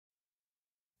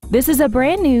This is a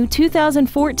brand new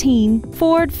 2014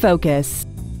 Ford Focus.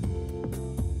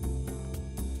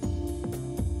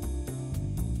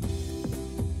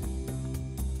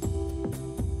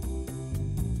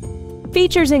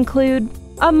 Features include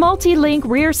a multi-link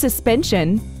rear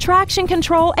suspension, traction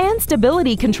control and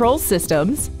stability control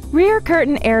systems, rear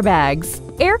curtain airbags,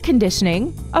 air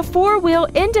conditioning, a four-wheel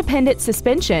independent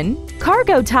suspension,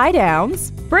 cargo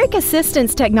tie-downs, brake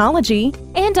assistance technology,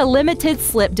 and a limited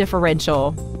slip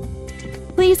differential.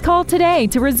 Please call today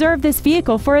to reserve this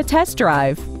vehicle for a test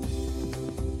drive.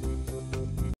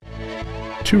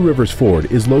 Two Rivers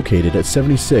Ford is located at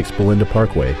 76 Belinda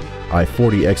Parkway,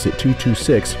 I-40 exit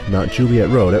 226, Mount Juliet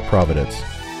Road at Providence.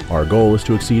 Our goal is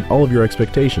to exceed all of your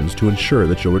expectations to ensure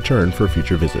that you'll return for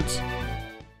future visits.